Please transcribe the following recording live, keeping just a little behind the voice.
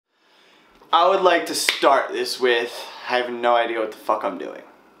I would like to start this with, I have no idea what the fuck I'm doing.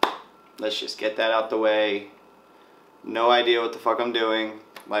 Let's just get that out the way. No idea what the fuck I'm doing,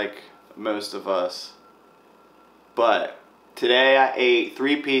 like most of us. But today I ate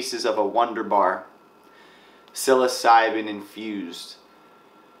 3 pieces of a Wonder Bar, psilocybin infused.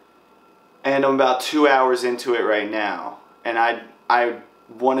 And I'm about 2 hours into it right now. And I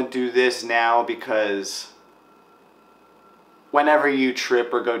want to do this now because whenever you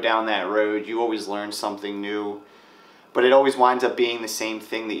trip or go down that road, you always learn something new. But it always winds up being the same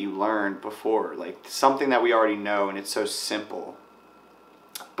thing that you learned before. Like something that we already know, and it's so simple.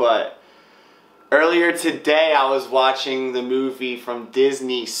 But earlier today I was watching the movie from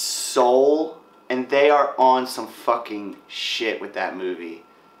Disney, Soul. And they are on some fucking shit with that movie.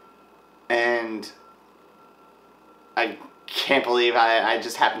 And I can't believe I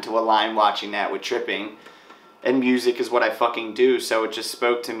just happened to align watching that with tripping. And music is what I fucking do, so it just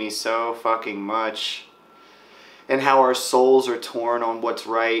spoke to me so fucking much. And how our souls are torn on what's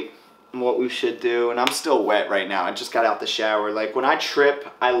right and what we should do. And I'm still wet right now. I just got out the shower. Like, when I trip,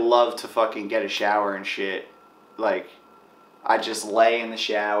 I love to fucking get a shower and shit. Like, I just lay in the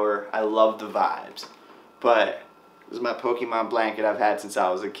shower. I love the vibes. But this is my Pokemon blanket I've had since I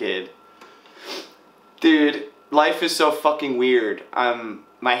was a kid. Dude, life is so fucking weird.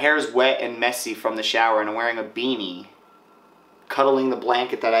 My hair is wet and messy from the shower, and I'm wearing a beanie, cuddling the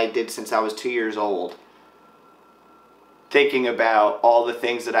blanket that I did since I was 2 years old. Thinking about all the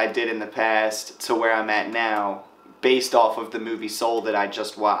things that I did in the past to where I'm at now, based off of the movie Soul that I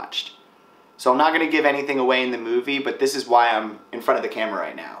just watched. So I'm not going to give anything away in the movie, but this is why I'm in front of the camera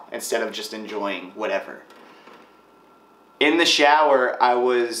right now, instead of just enjoying whatever. In the shower, I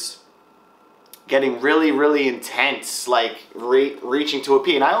was getting really, really intense, like reaching to a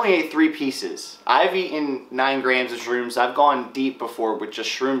pee. And I only ate 3 pieces. I've eaten 9 grams of shrooms. I've gone deep before with just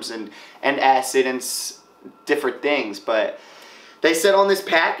shrooms and acid and different things. But they said on this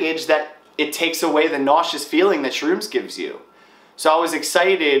package that it takes away the nauseous feeling that shrooms gives you. So I was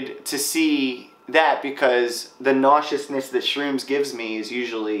excited to see that because the nauseousness that shrooms gives me is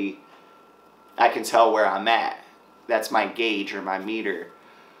usually, I can tell where I'm at. That's my gauge or my meter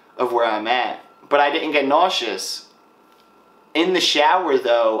of where I'm at. But I didn't get nauseous. In the shower,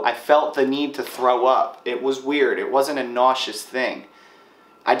 though, I felt the need to throw up. It was weird. It wasn't a nauseous thing.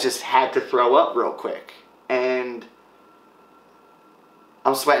 I just had to throw up real quick. And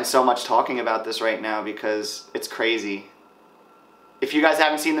I'm sweating so much talking about this right now because it's crazy. If you guys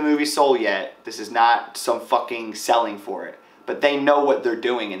haven't seen the movie Soul yet, this is not some fucking selling for it. But they know what they're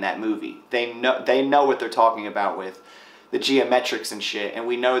doing in that movie. They know what they're talking about with the geometrics and shit. And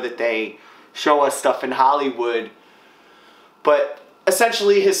we know that they show us stuff in Hollywood. But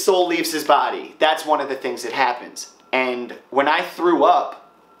essentially his soul leaves his body. That's one of the things that happens. And when I threw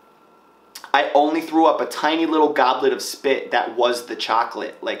up, I only threw up a tiny little goblet of spit that was the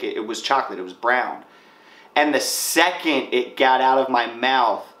chocolate. Like it was chocolate, it was brown. And the second it got out of my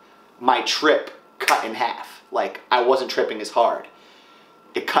mouth, my trip cut in half. Like I wasn't tripping as hard.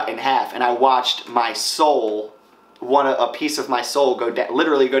 It cut in half. And I watched my soul, a piece of my soul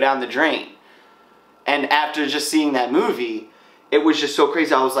literally go down the drain. And after just seeing that movie, it was just so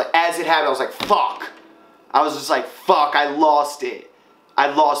crazy. I was like, as it happened, I was like, fuck. I was just like, fuck, I lost it. I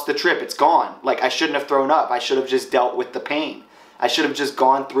lost the trip. It's gone. Like, I shouldn't have thrown up. I should have just dealt with the pain. I should have just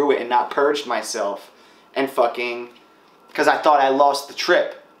gone through it and not purged myself. And fucking, because I thought I lost the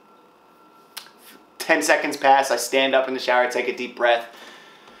trip. 10 seconds pass. I stand up in the shower, take a deep breath.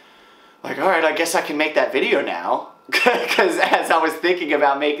 Like, all right, I guess I can make that video now. Because as I was thinking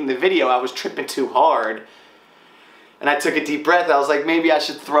about making the video, I was tripping too hard. And I took a deep breath. I was like, maybe I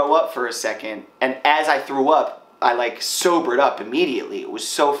should throw up for a second. And as I threw up, I like sobered up immediately. It was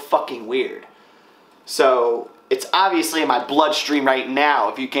so fucking weird. So it's obviously in my bloodstream right now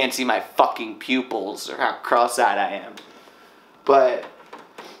if you can't see my fucking pupils or how cross-eyed I am. But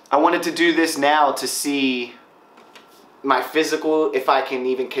I wanted to do this now to see my physical, if I can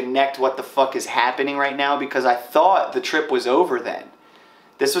even connect what the fuck is happening right now, because I thought the trip was over then.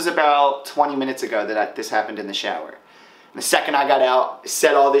 This was about 20 minutes ago that this happened in the shower. And the second I got out,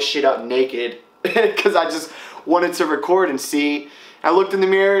 set all this shit up naked because I just wanted to record and see. I looked in the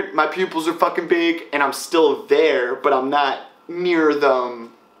mirror, my pupils are fucking big, and I'm still there, but I'm not near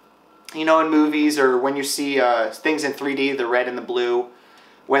them. You know, in movies or when you see things in 3D, the red and the blue,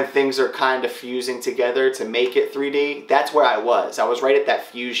 when things are kind of fusing together to make it 3D, that's where I was. I was right at that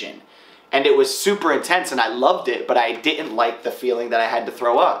fusion. And it was super intense and I loved it, but I didn't like the feeling that I had to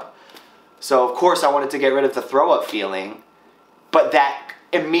throw up. So of course I wanted to get rid of the throw up feeling, but that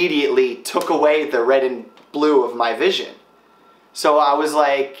immediately took away the red and blue of my vision. So I was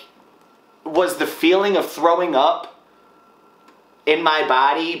like, was the feeling of throwing up in my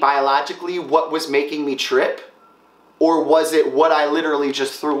body biologically what was making me trip? Or was it what I literally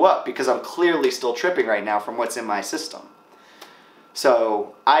just threw up? Because I'm clearly still tripping right now from what's in my system.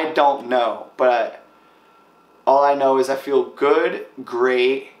 So I don't know, but all I know is I feel good,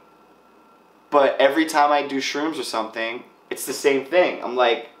 great, but every time I do shrooms or something, it's the same thing. I'm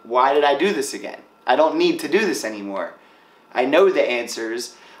like, why did I do this again? I don't need to do this anymore. I know the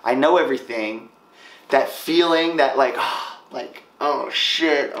answers. I know everything. That feeling that like, oh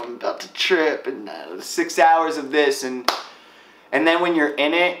shit, I'm about to trip, and 6 hours of this, and then when you're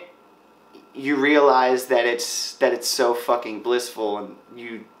in it, you realize that it's so fucking blissful, and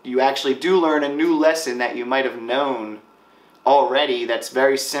you actually do learn a new lesson that you might have known already that's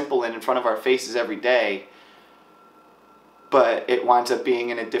very simple and in front of our faces every day, but it winds up being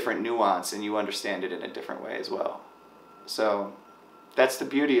in a different nuance, and you understand it in a different way as well. So that's the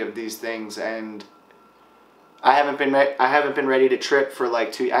beauty of these things, and I haven't been ready to trip for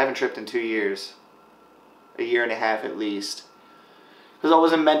like I haven't tripped in 2 years. A year and a half at least. Because I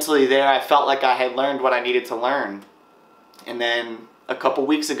wasn't mentally there. I felt like I had learned what I needed to learn. And then a couple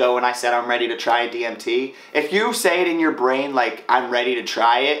weeks ago when I said I'm ready to try DMT, if you say it in your brain like I'm ready to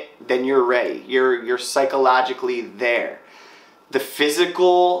try it, then you're ready. You're psychologically there. The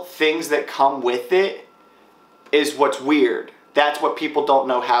physical things that come with it is what's weird. That's what people don't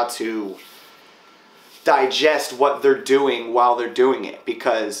know how to digest what they're doing while they're doing it.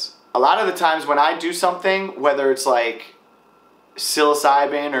 Because a lot of the times when I do something, whether it's like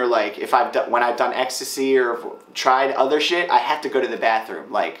psilocybin or like when I've done ecstasy or tried other shit, I have to go to the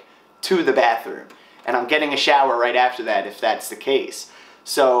bathroom, like to the bathroom. And I'm getting a shower right after that if that's the case.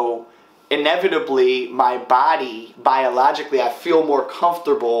 So inevitably my body, biologically, I feel more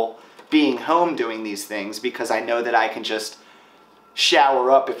comfortable being home doing these things because I know that I can just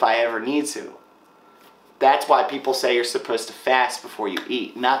shower up if I ever need to. That's why people say you're supposed to fast before you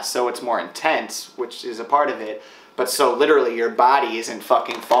eat. Not so it's more intense, which is a part of it, but so literally your body isn't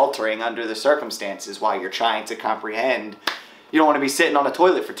fucking faltering under the circumstances while you're trying to comprehend. You don't want to be sitting on the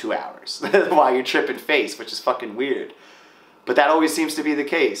toilet for 2 hours while you're tripping face, which is fucking weird. But that always seems to be the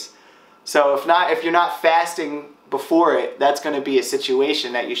case. So if you're not fasting before it, that's going to be a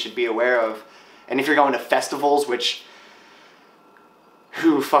situation that you should be aware of. And if you're going to festivals, which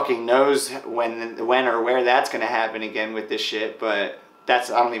who fucking knows when or where that's going to happen again with this shit, but I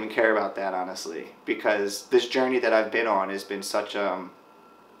don't even care about that, honestly, because this journey that I've been on has been such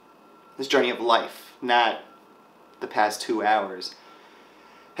this journey of life, not the past 2 hours,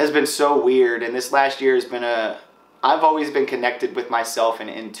 has been so weird. And this last year has been I've always been connected with myself and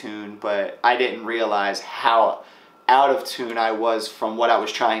in tune, but I didn't realize how out of tune I was from what I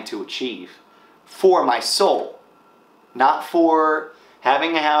was trying to achieve for my soul, not for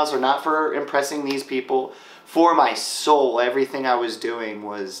having a house or not for impressing these people. For my soul, everything I was doing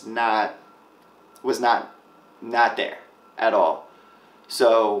was not there at all.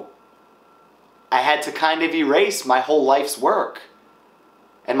 So I had to kind of erase my whole life's work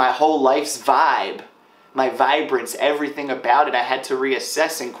and my whole life's vibe, my vibrance, everything about it. I had to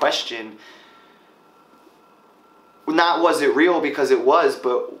reassess and question. Not was it real, because it was,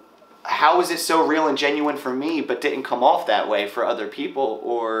 but how was it so real and genuine for me but didn't come off that way for other people,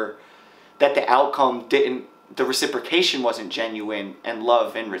 or that the outcome the reciprocation wasn't genuine and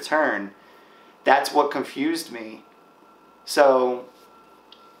love in return? That's what confused me. So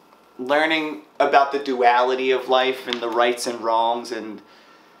learning about the duality of life and the rights and wrongs and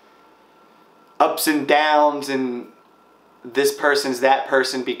ups and downs and this person's that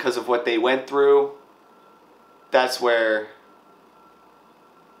person because of what they went through, that's where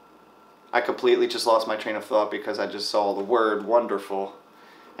I completely just lost my train of thought, because I just saw the word wonderful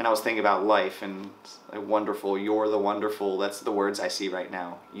and I was thinking about life and like, wonderful, you're the wonderful. That's the words I see right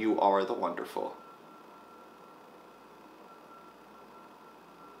now. You are the wonderful.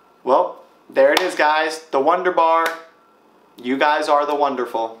 Well, there it is, guys. The Wonder Bar. You guys are the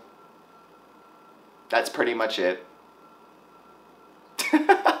wonderful. That's pretty much it.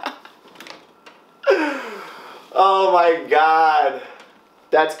 Oh my God.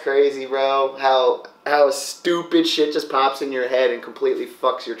 That's crazy, bro. How stupid shit just pops in your head and completely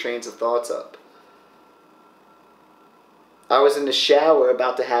fucks your trains of thoughts up. I was in the shower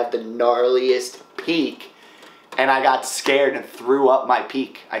about to have the gnarliest peak, and I got scared and threw up my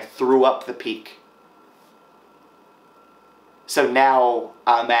peak. I threw up the peak. So now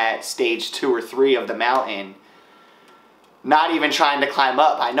I'm at stage 2 or 3 of the mountain, not even trying to climb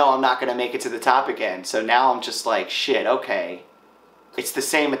up. I know I'm not going to make it to the top again. So now I'm just like, shit, okay. It's the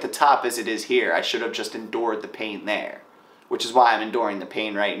same at the top as it is here. I should have just endured the pain there, which is why I'm enduring the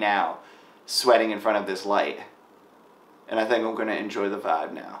pain right now. sweating in front of this light. And I think I'm going to enjoy the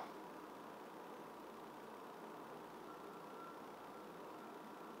vibe now.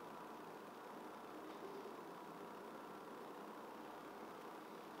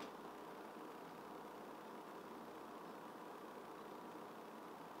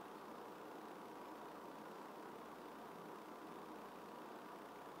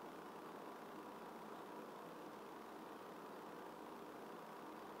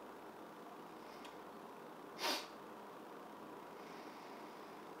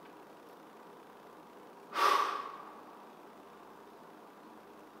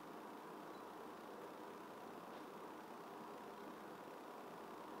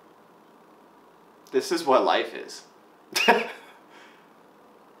 This is what life is.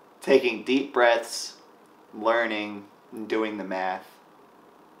 Taking deep breaths, learning, and doing the math.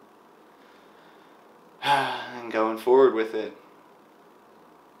 And going forward with it.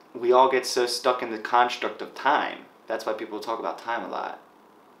 We all get so stuck in the construct of time. That's why people talk about time a lot.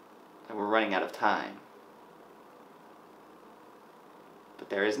 That we're running out of time. But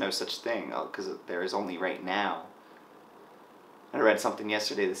there is no such thing, because there is only right now. I read something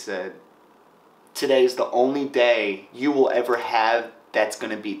yesterday that said, today is the only day you will ever have that's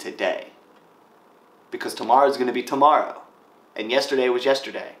going to be today. Because tomorrow is going to be tomorrow. And yesterday was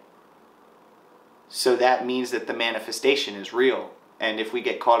yesterday. So that means that the manifestation is real. And if we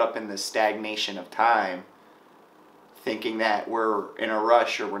get caught up in the stagnation of time, thinking that we're in a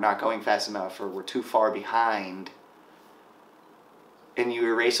rush or we're not going fast enough or we're too far behind, and you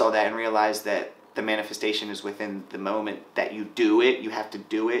erase all that and realize that the manifestation is within the moment that you do it, you have to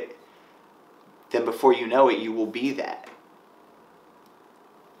do it, then before you know it, you will be that.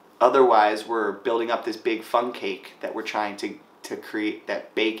 Otherwise, we're building up this big fun cake that we're trying to create,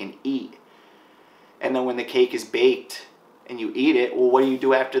 that bake and eat. And then when the cake is baked and you eat it, well, what do you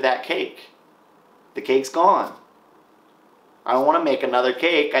do after that cake? The cake's gone. I don't want to make another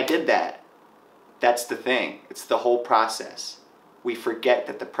cake. I did that. That's the thing. It's the whole process. We forget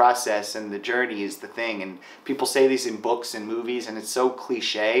that the process and the journey is the thing. And people say these in books and movies, and it's so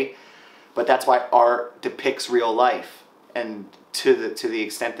cliche. But that's why art depicts real life, and to the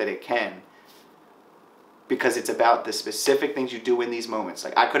extent that it can. Because it's about the specific things you do in these moments.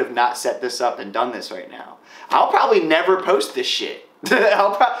 Like, I could have not set this up and done this right now. I'll probably never post this shit.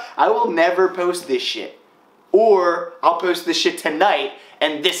 I will never post this shit. Or I'll post this shit tonight,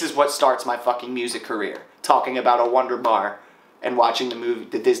 and this is what starts my fucking music career. Talking about a Wonder Bar and watching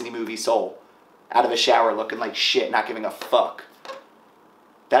the Disney movie Soul. Out of a shower looking like shit, not giving a fuck.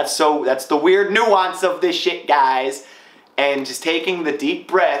 That's the weird nuance of this shit, guys. And just taking the deep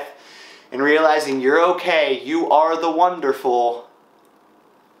breath and realizing you're okay, you are the wonderful.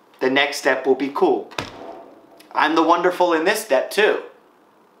 The next step will be cool. I'm the wonderful in this step too.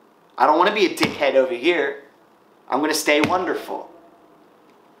 I don't want to be a dickhead over here. I'm going to stay wonderful.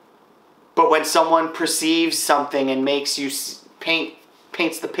 But when someone perceives something and makes you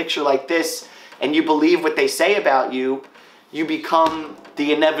paints the picture like this, and you believe what they say about you, you become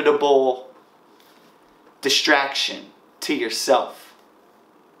the inevitable distraction to yourself.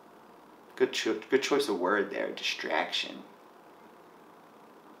 Good choice of word there, distraction.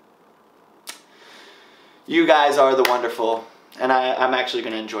 You guys are the wonderful, and I'm actually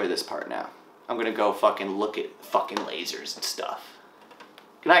going to enjoy this part now. I'm going to go fucking look at fucking lasers and stuff.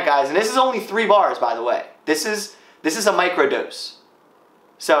 Good night, guys. And this is only 3 bars, by the way. This is a microdose.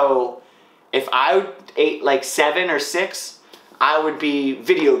 So if I ate like 7 or 6, I would be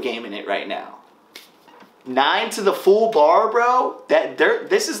video gaming it right now. 9 to the full bar, bro.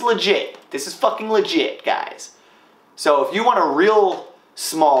 This is legit. This is fucking legit, guys. So if you want a real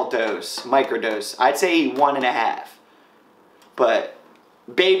small dose, microdose, I'd say 1.5. But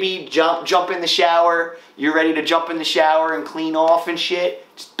baby, jump in the shower. You're ready to jump in the shower and clean off and shit.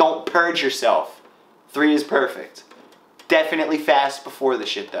 Just don't purge yourself. 3 is perfect. Definitely fast before the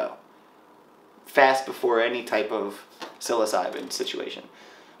shit, though. Fast before any type of psilocybin situation.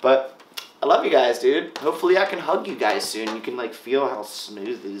 But I love you guys, dude. Hopefully I can hug you guys soon. You can like feel how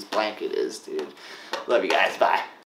smooth this blanket is, dude. Love you guys. Bye.